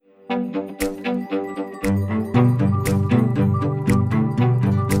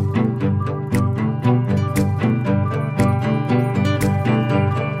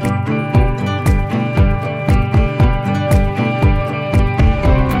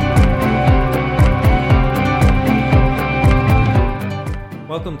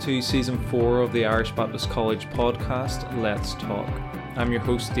Welcome to Season 4 of the Irish Baptist College podcast, Let's Talk. I'm your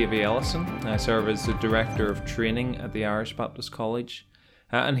host, Davy Ellison. I serve as the Director of Training at the Irish Baptist College.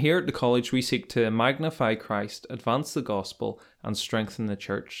 And here at the college, we seek to magnify Christ, advance the gospel, and strengthen the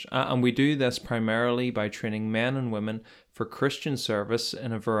church. And we do this primarily by training men and women for Christian service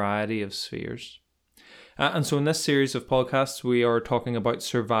in a variety of spheres. And so in this series of podcasts, we are talking about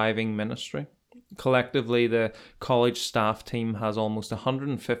surviving ministry. Collectively, the college staff team has almost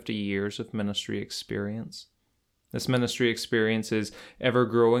 150 years of ministry experience. This ministry experience is ever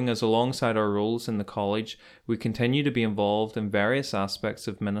growing as alongside our roles in the college, we continue to be involved in various aspects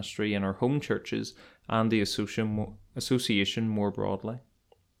of ministry in our home churches and the association more broadly.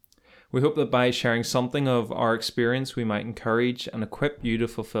 We hope that by sharing something of our experience, we might encourage and equip you to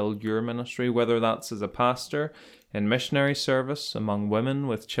fulfill your ministry, whether that's as a pastor, in missionary service, among women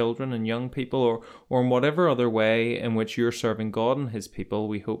with children and young people, or in whatever other way in which you're serving God and His people.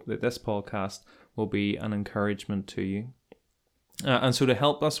 We hope that this podcast will be an encouragement to you. And so to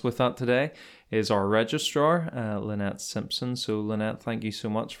help us with that today is our registrar, Lynette Simpson. So Lynette, thank you so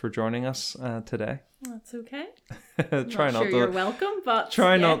much for joining us today. That's okay. You're welcome, but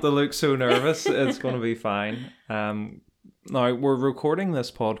try not to look so nervous. It's going to be fine. Now, we're recording this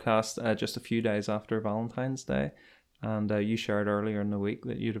podcast just a few days after Valentine's Day, and you shared earlier in the week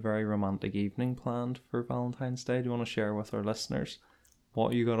that you had a very romantic evening planned for Valentine's Day. Do you want to share with our listeners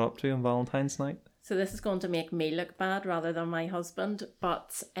what you got up to on Valentine's night? So this is going to make me look bad rather than my husband,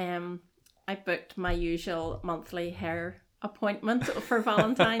 but I booked my usual monthly hair appointment for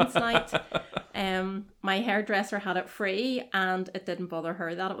Valentine's night. My hairdresser had it free, and it didn't bother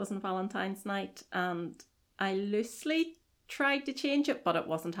her that it wasn't Valentine's night, and I loosely tried to change it, but it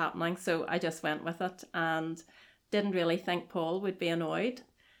wasn't happening, so I just went with it and didn't really think Paul would be annoyed.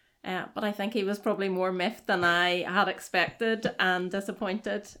 But I think he was probably more miffed than I had expected and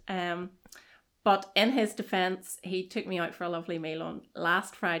disappointed. But in his defence, he took me out for a lovely meal on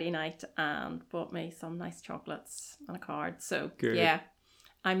last Friday night and bought me some nice chocolates and a card. So, Good. Yeah,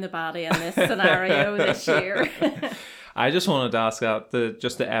 I'm the baddie in this scenario this year. I just wanted to ask that,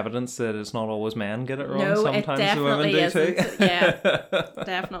 the evidence that it's not always men get it wrong. No, sometimes it definitely women do isn't. too. Yeah,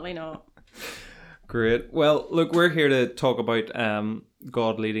 definitely not. Great. Well, look, we're here to talk about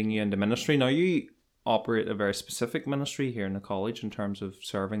God leading you into ministry. Now, you operate a very specific ministry here in the college in terms of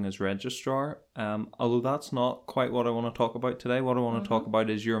serving as registrar. Although that's not quite what I want to talk about today. What I want to talk about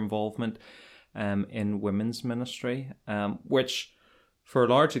is your involvement in women's ministry, which for a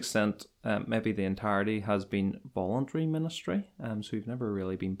large extent, maybe the entirety has been voluntary ministry. So you've never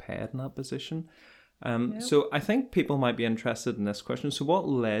really been paid in that position. Yep. So I think people might be interested in this question. So what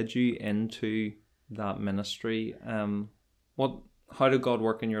led you into that ministry? How did God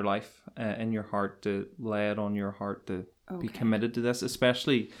work in your life, in your heart, to lay it on your heart to be committed to this,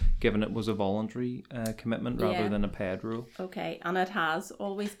 especially given it was a voluntary commitment rather than a paid role? Okay, and it has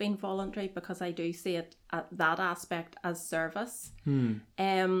always been voluntary because I do see it at that aspect as service.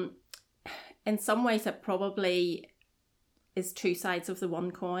 In some ways, it probably is two sides of the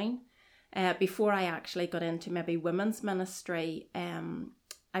one coin. Before I actually got into maybe women's ministry,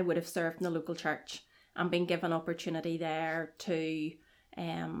 I would have served in the local church and been given opportunity there to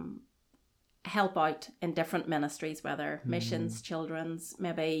help out in different ministries, whether missions, children's,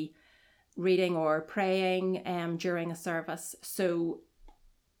 maybe reading or praying during a service. So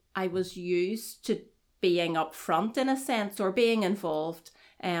I was used to being up front in a sense, or being involved,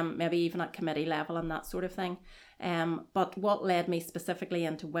 maybe even at committee level and that sort of thing. But what led me specifically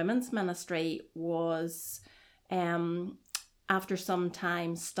into women's ministry was after some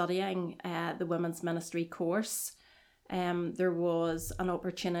time studying the women's ministry course, there was an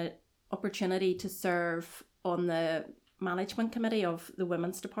opportunity to serve on the management committee of the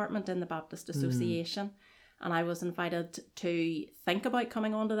women's department in the Baptist Association. And I was invited to think about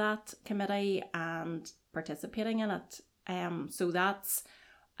coming onto that committee and participating in it. So that's,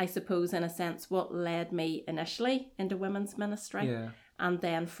 I suppose, in a sense, what led me initially into women's ministry. Yeah. And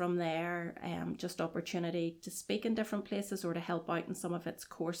then from there, just opportunity to speak in different places or to help out in some of its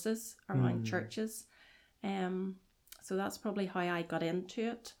courses around churches. So that's probably how I got into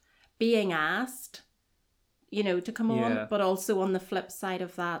it. Being asked, to come on, but also on the flip side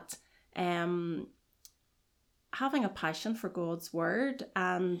of that, having a passion for God's word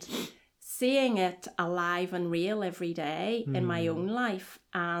and seeing it alive and real every day in my own life,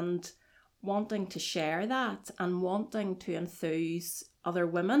 and wanting to share that and wanting to enthuse other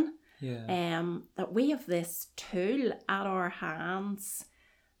women, that we have this tool at our hands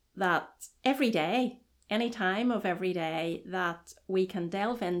that every day, any time of every day, that we can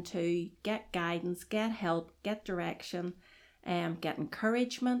delve into, get guidance, get help, get direction, get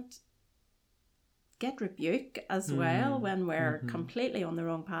encouragement, get rebuke as well when we're completely on the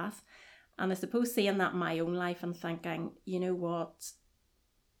wrong path. And I suppose seeing that in my own life and thinking, you know what,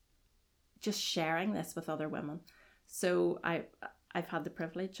 just sharing this with other women. So I've had the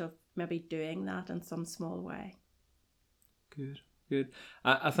privilege of maybe doing that in some small way. Good.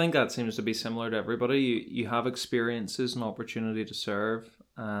 I think that seems to be similar to everybody. You have experiences and opportunity to serve,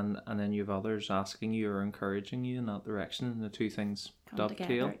 and then you have others asking you or encouraging you in that direction, and the two things Come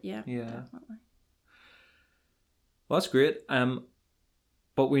dovetail. together. Yeah, definitely. Well, that's great.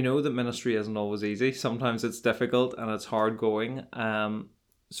 But we know that ministry isn't always easy. Sometimes it's difficult and it's hard going.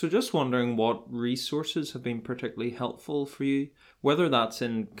 So just wondering what resources have been particularly helpful for you, whether that's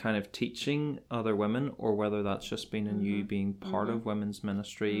in kind of teaching other women or whether that's just been in you being part of women's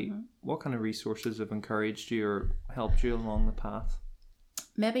ministry. What kind of resources have encouraged you or helped you along the path?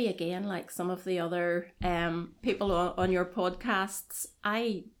 Maybe again, like some of the other people on your podcasts,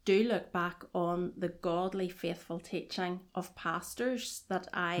 I do look back on the godly, faithful teaching of pastors that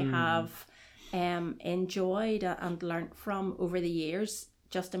I have enjoyed and learnt from over the years,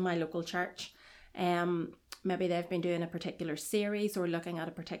 just in my local church. Maybe they've been doing a particular series or looking at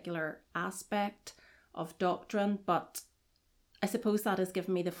a particular aspect of doctrine, but I suppose that has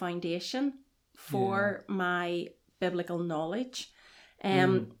given me the foundation for my biblical knowledge.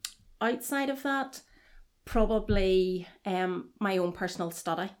 Outside of that, probably my own personal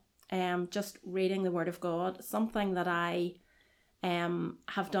study, just reading the Word of God, something that I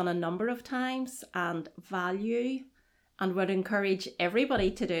have done a number of times and value and would encourage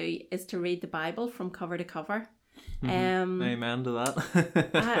everybody to do is to read the Bible from cover to cover. Amen to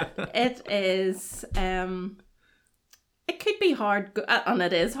that. It is, it could be hard, and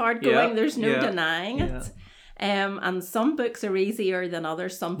it is hard going, there's no denying it. And some books are easier than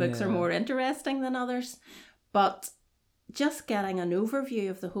others. Some books are more interesting than others. But just getting an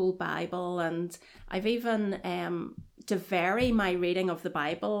overview of the whole Bible, and I've even, to vary my reading of the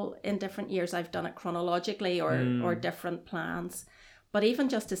Bible in different years, I've done it chronologically or different plans. But even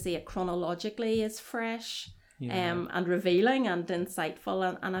just to see it chronologically is fresh and revealing and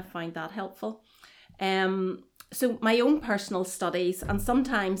insightful, and I find that helpful. So my own personal studies, and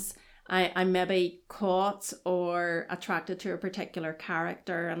sometimes I'm maybe caught or attracted to a particular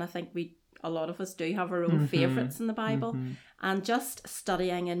character, and I think a lot of us do have our own favourites in the Bible, and just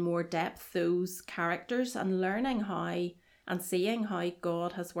studying in more depth those characters and learning how and seeing how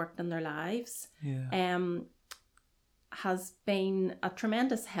God has worked in their lives has been a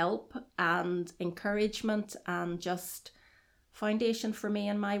tremendous help and encouragement and just foundation for me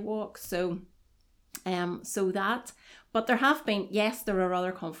in my walk. So that, but there have been, yes, there are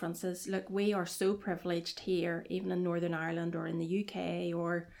other conferences. Look, we are so privileged here, even in Northern Ireland or in the UK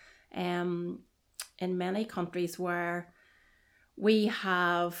or in many countries where we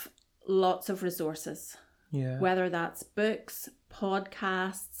have lots of resources, whether that's books,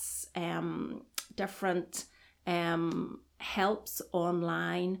 podcasts, different helps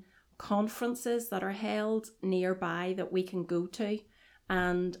online, conferences that are held nearby that we can go to.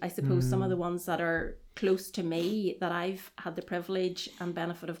 And I suppose some of the ones that are close to me that I've had the privilege and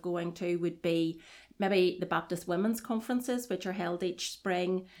benefit of going to would be maybe the Baptist Women's Conferences, which are held each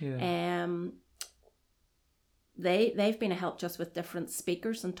spring. They've been a help just with different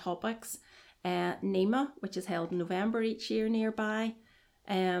speakers and topics. NEMA, which is held in November each year nearby,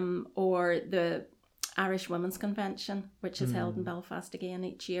 or the Irish Women's Convention, which is held in Belfast again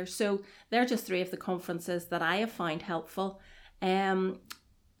each year. So they're just three of the conferences that I have found helpful.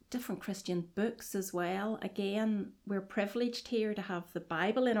 Different Christian books as well. Again, we're privileged here to have the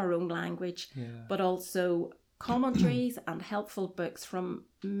Bible in our own language, but also commentaries and helpful books from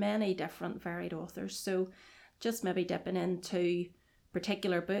many different varied authors. So just maybe dipping into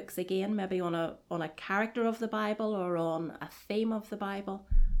particular books, again, maybe on a character of the Bible or on a theme of the Bible,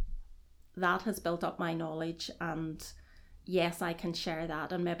 that has built up my knowledge. And yes, I can share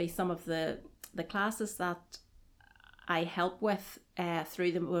that. And maybe some of the classes that I help with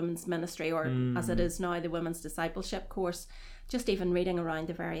through the women's ministry, or as it is now, the women's discipleship course, just even reading around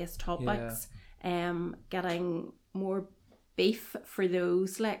the various topics, getting more beef for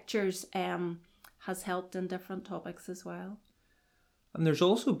those lectures has helped in different topics as well. And there's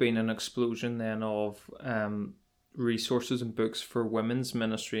also been an explosion then of resources and books for women's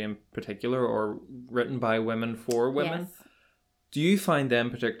ministry in particular, or written by women for women. Yes. Do you find them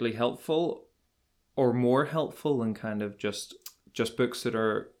particularly helpful, or more helpful than kind of just books that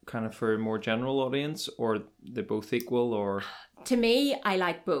are kind of for a more general audience, or they both equal? Or to me, I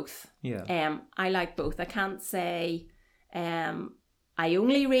like both. I like both. I can't say I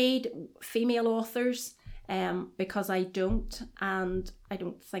only read female authors. because I don't, and I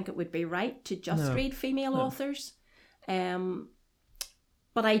don't think it would be right to just read female authors.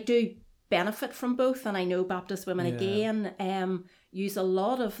 But I do benefit from both, and I know Baptist Women again use a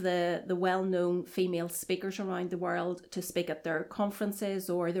lot of the well-known female speakers around the world to speak at their conferences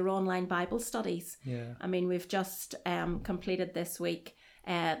or their online Bible studies. I mean, we've just completed this week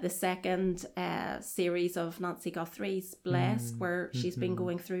the second series of Nancy Guthrie's Blessed, where she's been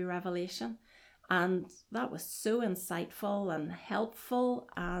going through Revelation, and that was so insightful and helpful.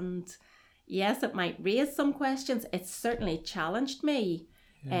 And yes, it might raise some questions. It certainly challenged me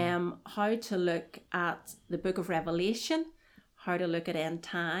how to look at the book of Revelation, how to look at end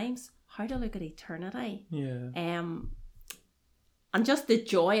times, how to look at eternity. And just the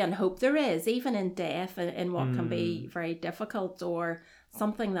joy and hope there is, even in death, in what can be very difficult or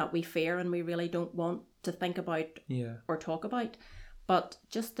something that we fear and we really don't want to think about or talk about. But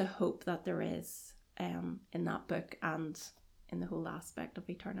just the hope that there is in that book and in the whole aspect of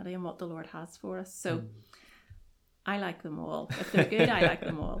eternity and what the Lord has for us. So I like them all. If they're good, I like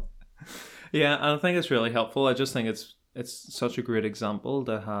them all. Yeah, and I think it's really helpful. I just think it's such a great example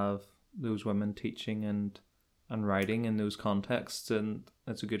to have those women teaching and writing in those contexts, and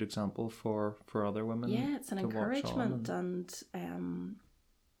it's a good example for other women. Yeah, it's an encouragement and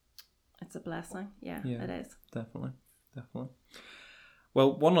it's a blessing. Yeah, it is. Definitely.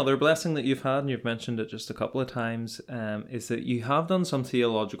 Well, one other blessing that you've had, and you've mentioned it just a couple of times, is that you have done some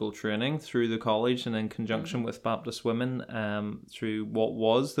theological training through the college and in conjunction with Baptist Women through what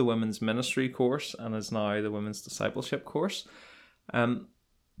was the Women's Ministry course and is now the Women's Discipleship course. In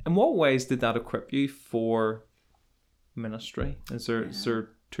what ways did that equip you for ministry? Is there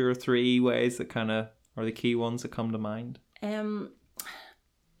 2 or 3 ways that kind of are the key ones that come to mind?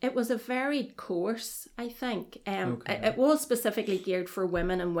 It was a varied course, I think. It was specifically geared for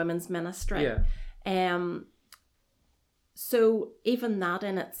women and women's ministry. So even that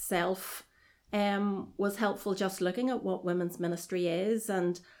in itself was helpful, just looking at what women's ministry is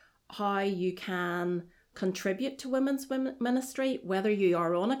and how you can contribute to women's ministry, whether you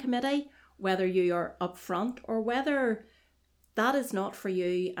are on a committee, whether you are up front, or whether that is not for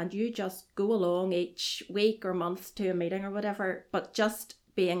you and you just go along each week or month to a meeting or whatever, but just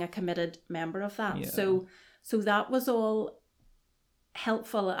being a committed member of that. So that was all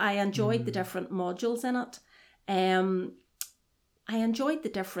helpful. I enjoyed the different modules in it. I enjoyed the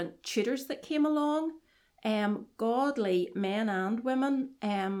different tutors that came along, godly men and women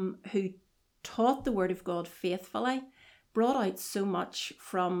who taught the Word of God faithfully, brought out so much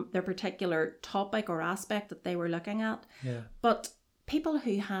from their particular topic or aspect that they were looking at. But people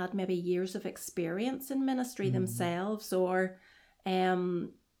who had maybe years of experience in ministry themselves, or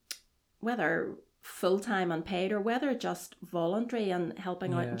whether full-time and paid or whether just voluntary and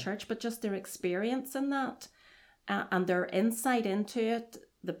helping out in church, but just their experience in that and their insight into it,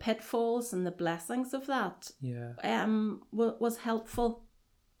 the pitfalls and the blessings of that was helpful.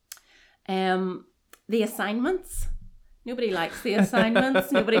 The assignments, nobody likes the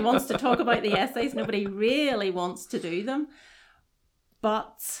assignments. Nobody wants to talk about the essays. Nobody really wants to do them,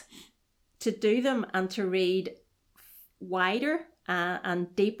 but to do them and to read wider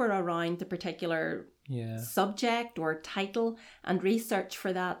and deeper around the particular subject or title and research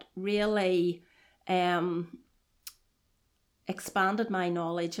for that really expanded my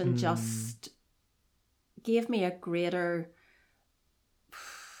knowledge and just gave me a greater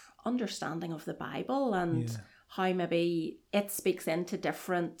understanding of the Bible and how maybe it speaks into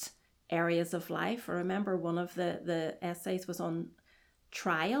different areas of life. I remember one of the essays was on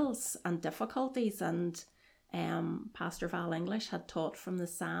trials and difficulties, and Pastor Val English had taught from the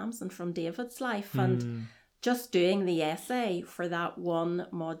Psalms and from David's life, and just doing the essay for that one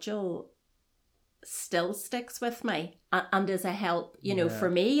module still sticks with me and is a help, for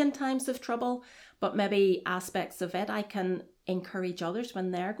me in times of trouble, but maybe aspects of it I can encourage others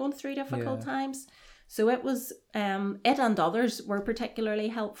when they're going through difficult times. So it was, it and others were particularly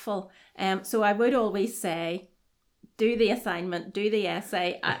helpful. So I would always say, do the assignment, do the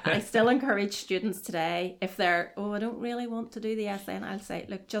essay. I still encourage students today, if they're, I don't really want to do the essay, and I'll say,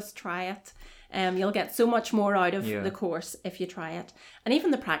 look, just try it. You'll get so much more out of the course if you try it. And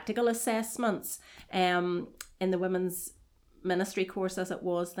even the practical assessments in the women's ministry course as it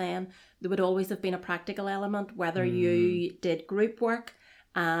was then, there would always have been a practical element, whether you did group work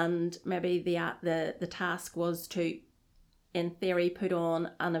and maybe the task was to, in theory, put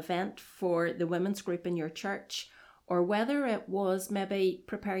on an event for the women's group in your church, or whether it was maybe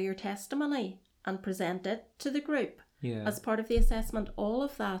prepare your testimony and present it to the group as part of the assessment. All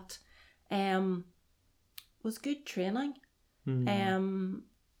of that was good training and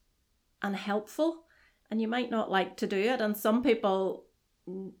helpful. and you might not like to do it. And some people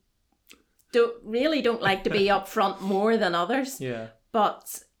don't like to be up front more than others. Yeah.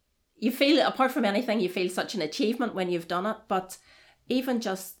 But you feel, apart from anything, you feel such an achievement when you've done it. But even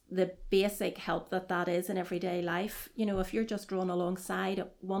just the basic help that is in everyday life, you know, if you're just drawn alongside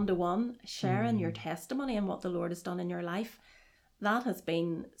one-to-one, sharing your testimony and what the Lord has done in your life, that has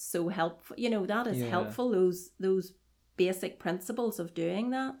been so helpful. You know, that is helpful, those basic principles of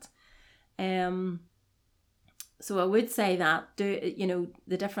doing that. So I would say that, you know,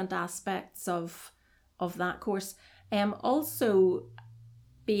 the different aspects of that course. Also,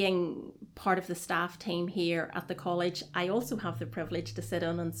 being part of the staff team here at the college, I also have the privilege to sit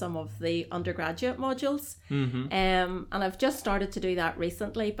in on some of the undergraduate modules. And I've just started to do that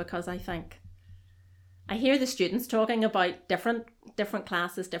recently because I think I hear the students talking about different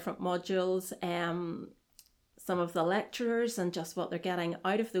classes, different modules, some of the lecturers and just what they're getting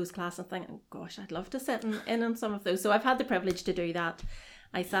out of those classes, and thinking, gosh, I'd love to sit in on some of those. So I've had the privilege to do that.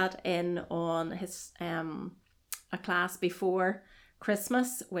 I sat in on a class before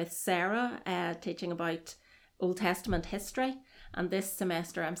Christmas with Sarah, teaching about Old Testament history, and this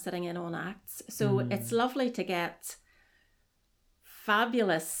semester I'm sitting in on Acts. So it's lovely to get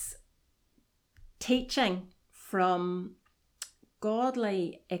fabulous teaching from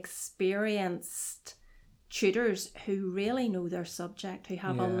godly, experienced tutors who really know their subject, who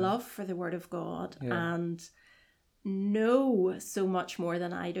have a love for the Word of God and know so much more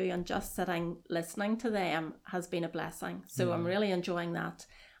than I do, and just sitting listening to them has been a blessing. So I'm really enjoying that,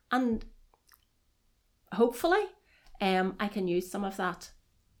 and hopefully I can use some of that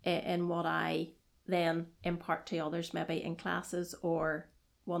in what I then impart to others, maybe in classes or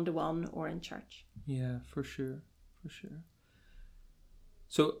one-to-one or in church. Yeah, for sure.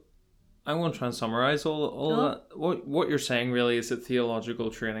 So I want to try and summarize all that. What you're saying really is that theological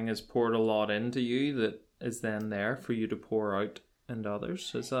training has poured a lot into you that is then there for you to pour out into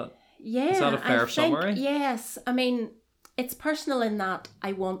others. Is that a fair summary? Yes. I mean, it's personal in that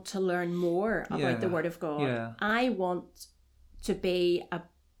I want to learn more about the Word of God. Yeah. I want to be a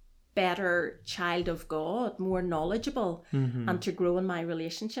better child of God, more knowledgeable, and to grow in my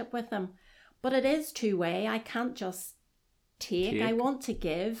relationship with Him. But it is two-way. I can't just take. I want to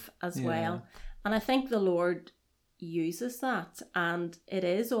give as well. And I think the Lord uses that, and it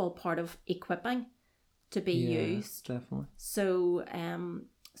is all part of equipping to be used. Definitely. So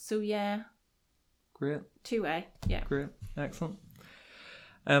yeah. Great. Two-way. Yeah. Great. Excellent.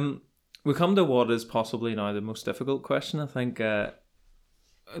 We come to what is possibly now the most difficult question, I think. So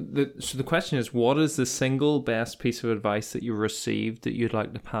the question is, what is the single best piece of advice that you received that you'd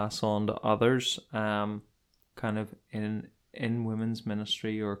like to pass on to others, kind of in women's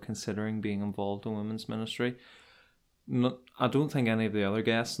ministry or considering being involved in women's ministry? I don't think any of the other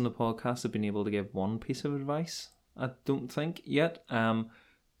guests on the podcast have been able to give one piece of advice. I don't think yet.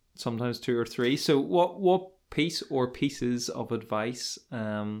 Sometimes two or three. So what piece or pieces of advice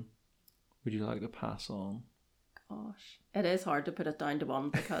would you like to pass on? Gosh, it is hard to put it down to one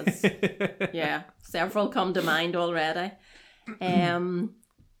because several come to mind already.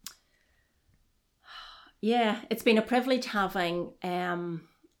 It's been a privilege having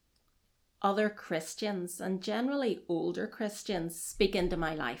other Christians, and generally older Christians, speak into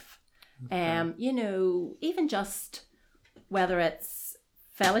my life. Okay. You know, even just whether it's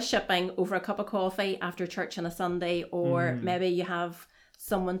fellowshipping over a cup of coffee after church on a Sunday, or maybe you have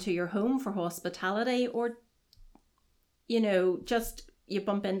someone to your home for hospitality, or you know, just you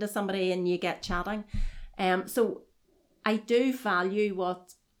bump into somebody and you get chatting. So I do value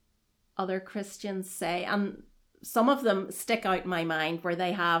what other Christians say, and some of them stick out in my mind where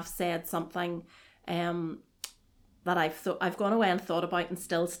they have said something that I've gone away and thought about and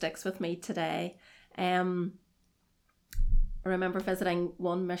still sticks with me today. I remember visiting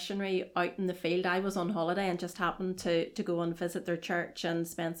one missionary out in the field. I was on holiday and just happened to go and visit their church and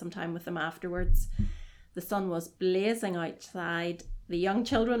spend some time with them afterwards. The sun was blazing outside. The young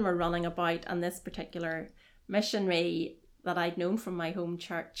children were running about, and this particular missionary that I'd known from my home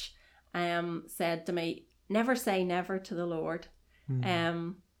church said to me, "Never say never to the Lord,"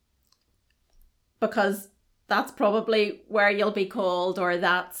 because that's probably where you'll be called, or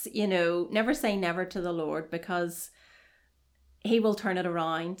that's, you know, never say never to the Lord, because He will turn it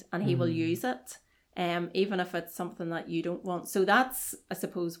around and He will use it, even if it's something that you don't want. So that's, I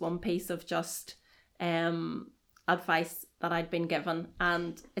suppose, one piece of just advice that I'd been given,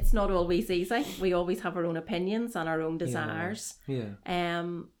 and it's not always easy. We always have our own opinions and our own desires.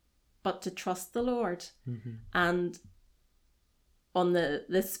 But to trust the Lord, and on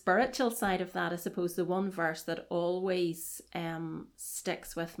the spiritual side of that, I suppose the one verse that always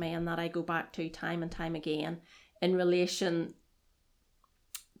sticks with me and that I go back to time and time again in relation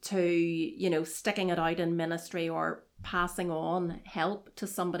to, sticking it out in ministry or passing on help to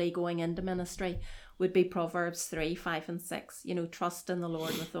somebody going into ministry would be Proverbs 3, 5 and 6. Trust in the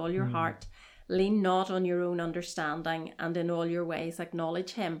Lord with all your heart. Lean not on your own understanding, and in all your ways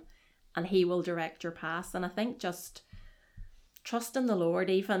acknowledge him, and he will direct your path. And I think just trust in the Lord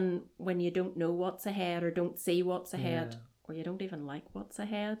even when you don't know what's ahead or don't see what's ahead, or you don't even like what's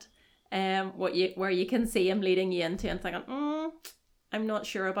ahead. Where you can see him leading you into and thinking, I'm not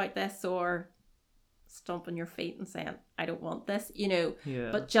sure about this, or stomping your feet and saying, I don't want this,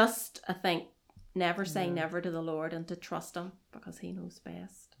 But just, I think, never say never to the Lord, and to trust him because he knows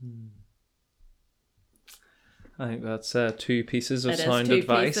best. I think that's two pieces of it sound two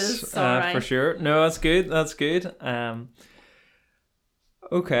advice pieces, right. for sure. No, that's good. That's good.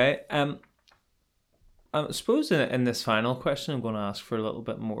 Okay. I suppose in this final question, I'm going to ask for a little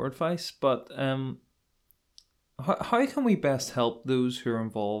bit more advice. But how can we best help those who are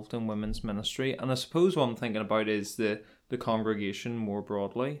involved in women's ministry? And I suppose what I'm thinking about is the congregation more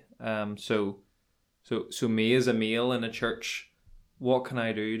broadly. So me as a male in a church, what can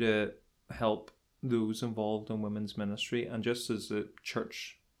I do to help those involved in women's ministry? And just as a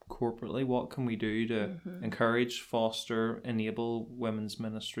church corporately, what can we do to encourage, foster, enable women's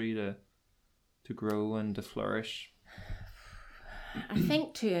ministry to grow and to flourish? I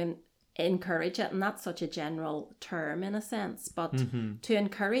think to encourage it, and that's such a general term in a sense, but to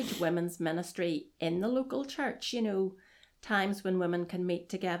encourage women's ministry in the local church, times when women can meet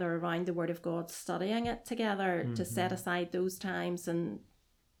together around the Word of God, studying it together, to set aside those times and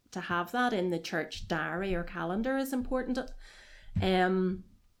to have that in the church diary or calendar is important.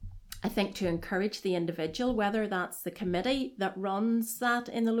 I think to encourage the individual, whether that's the committee that runs that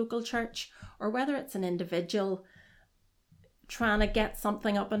in the local church, or whether it's an individual trying to get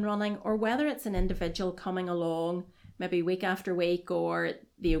something up and running, or whether it's an individual coming along maybe week after week or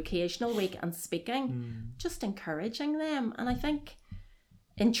the occasional week and speaking, just encouraging them. And I think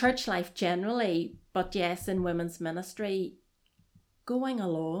in church life generally, but yes, in women's ministry, going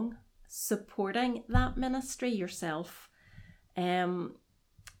along, supporting that ministry yourself.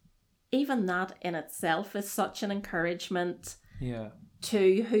 Even that in itself is such an encouragement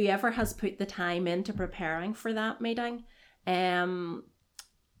to whoever has put the time into preparing for that meeting. And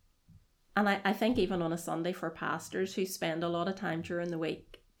I think even on a Sunday for pastors who spend a lot of time during the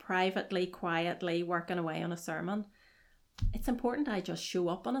week privately, quietly working away on a sermon, it's important I just show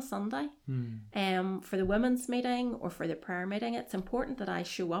up on a Sunday. For the women's meeting or for the prayer meeting, it's important that I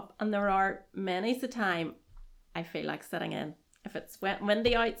show up. And there are many's the time I feel like sitting in. If it's wet and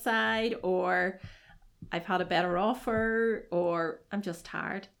windy outside, or I've had a better offer, or I'm just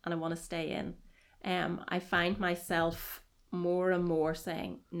tired and I want to stay in, I find myself more and more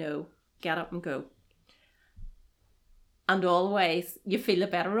saying, no, get up and go. And always you feel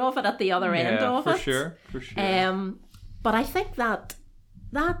better of it at the other end of it. For sure. But I think that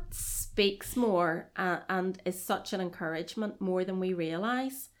speaks more and is such an encouragement more than we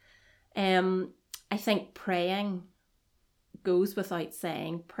realise. I think praying goes without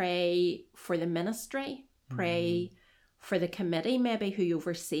saying. Pray for the ministry, pray for the committee maybe who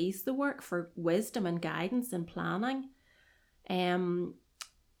oversees the work, for wisdom and guidance and planning.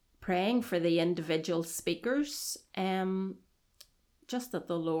 Praying for the individual speakers, just that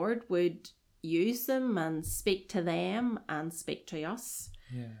the Lord would use them and speak to them and speak to us.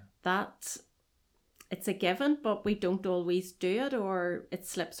 That it's a given, but we don't always do it, or it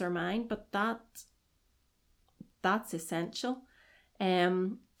slips our mind, but that's essential.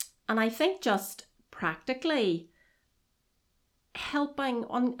 And I think just practically helping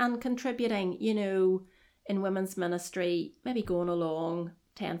on and contributing, in women's ministry, maybe going along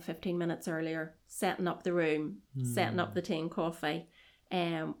 10-15 minutes earlier, setting up the room, setting up the tea and coffee.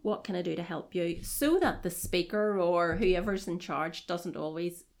 What can I do to help you? So that the speaker or whoever's in charge doesn't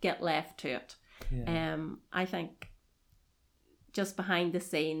always get left to it. I think just behind the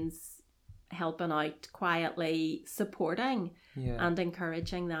scenes, helping out quietly, supporting and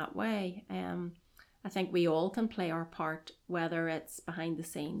encouraging that way. I think we all can play our part, whether it's behind the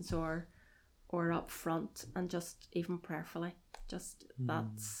scenes or up front, and just even prayerfully. Just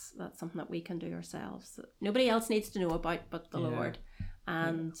that's something that we can do ourselves. Nobody else needs to know about but the Lord.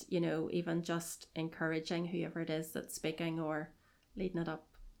 And, even just encouraging whoever it is that's speaking or leading it up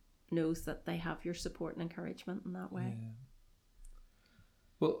knows that they have your support and encouragement in that way.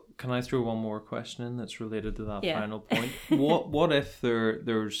 Well, can I throw one more question in that's related to that Yeah. final point? What if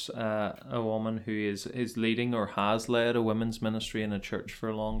there's a woman who is leading or has led a women's ministry in a church for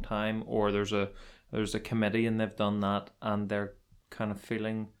a long time, or there's a committee and they've done that and they're kind of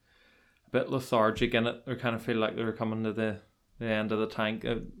feeling a bit lethargic in it, or kind of feel like they're coming to the end of the tank,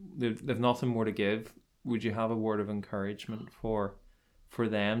 they've nothing more to give? Would you have a word of encouragement for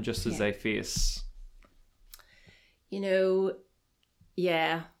them just as they face?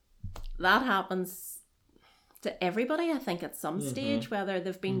 Yeah, that happens to everybody, I think, at some stage, whether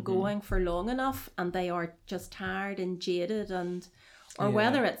they've been going for long enough and they are just tired and jaded, or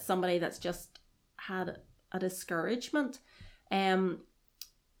whether it's somebody that's just had a discouragement. I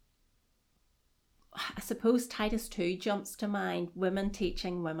suppose Titus 2 jumps to mind, women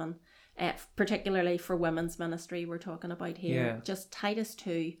teaching women, particularly for women's ministry we're talking about here. Yeah. Just Titus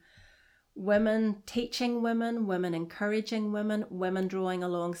 2. Women teaching women, women encouraging women, women drawing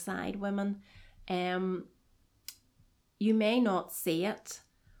alongside women. You may not see it,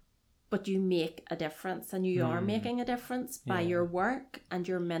 but you make a difference, and you are making a difference by your work and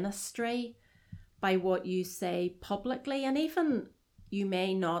your ministry, by what you say publicly, and even you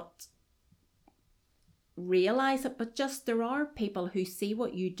may not realize it, but just there are people who see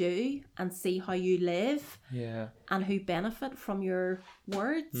what you do and see how you live, and who benefit from your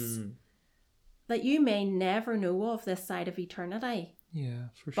words. That you may never know of this side of eternity. Yeah,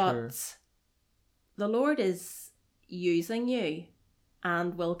 for but sure. But the Lord is using you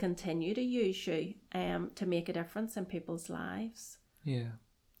and will continue to use you to make a difference in people's lives. Yeah.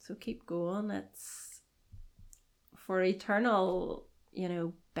 So keep going. It's for eternal,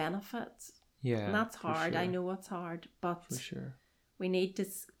 benefit. Yeah. And that's hard. Sure. I know it's hard, but for sure, we need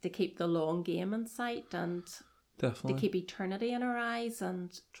to keep the long game in sight, and definitely to keep eternity in our eyes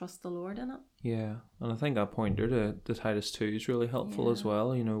and trust the Lord in it. Yeah, and I think that pointer to Titus 2 is really helpful as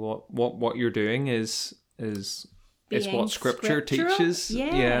well. What you're doing is it's what Scripture scriptural teaches.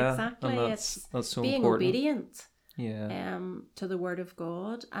 Yeah, exactly. And that's so being important. Obedient. Yeah. To the Word of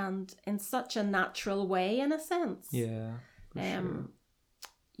God, and in such a natural way, in a sense. Yeah. For sure.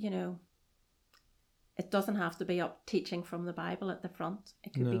 It doesn't have to be up teaching from the Bible at the front.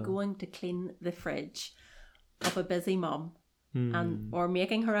 It could be going to clean the fridge of a busy mum, or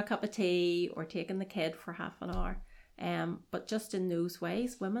making her a cup of tea, or taking the kid for half an hour. But just in those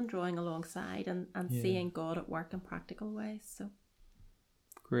ways, women drawing alongside and seeing God at work in practical ways. So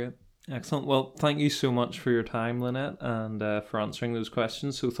great. Excellent. Well, thank you so much for your time, Lynette, and for answering those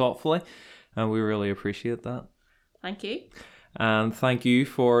questions so thoughtfully. And we really appreciate that. Thank you. And thank you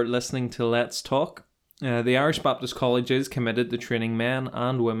for listening to Let's Talk. The Irish Baptist College is committed to training men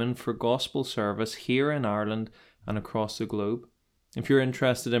and women for gospel service here in Ireland and across the globe. If you're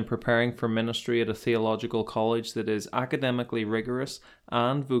interested in preparing for ministry at a theological college that is academically rigorous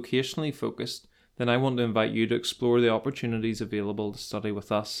and vocationally focused, then I want to invite you to explore the opportunities available to study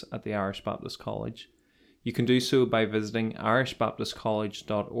with us at the Irish Baptist College. You can do so by visiting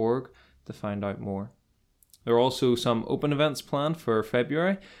irishbaptistcollege.org to find out more. There are also some open events planned for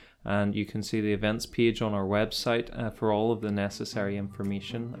February, and you can see the events page on our website for all of the necessary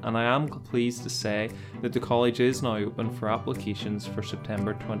information. And I am pleased to say that the college is now open for applications for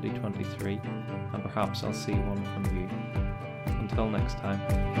September 2023, and perhaps I'll see one from you. Until next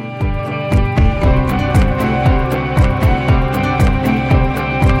time.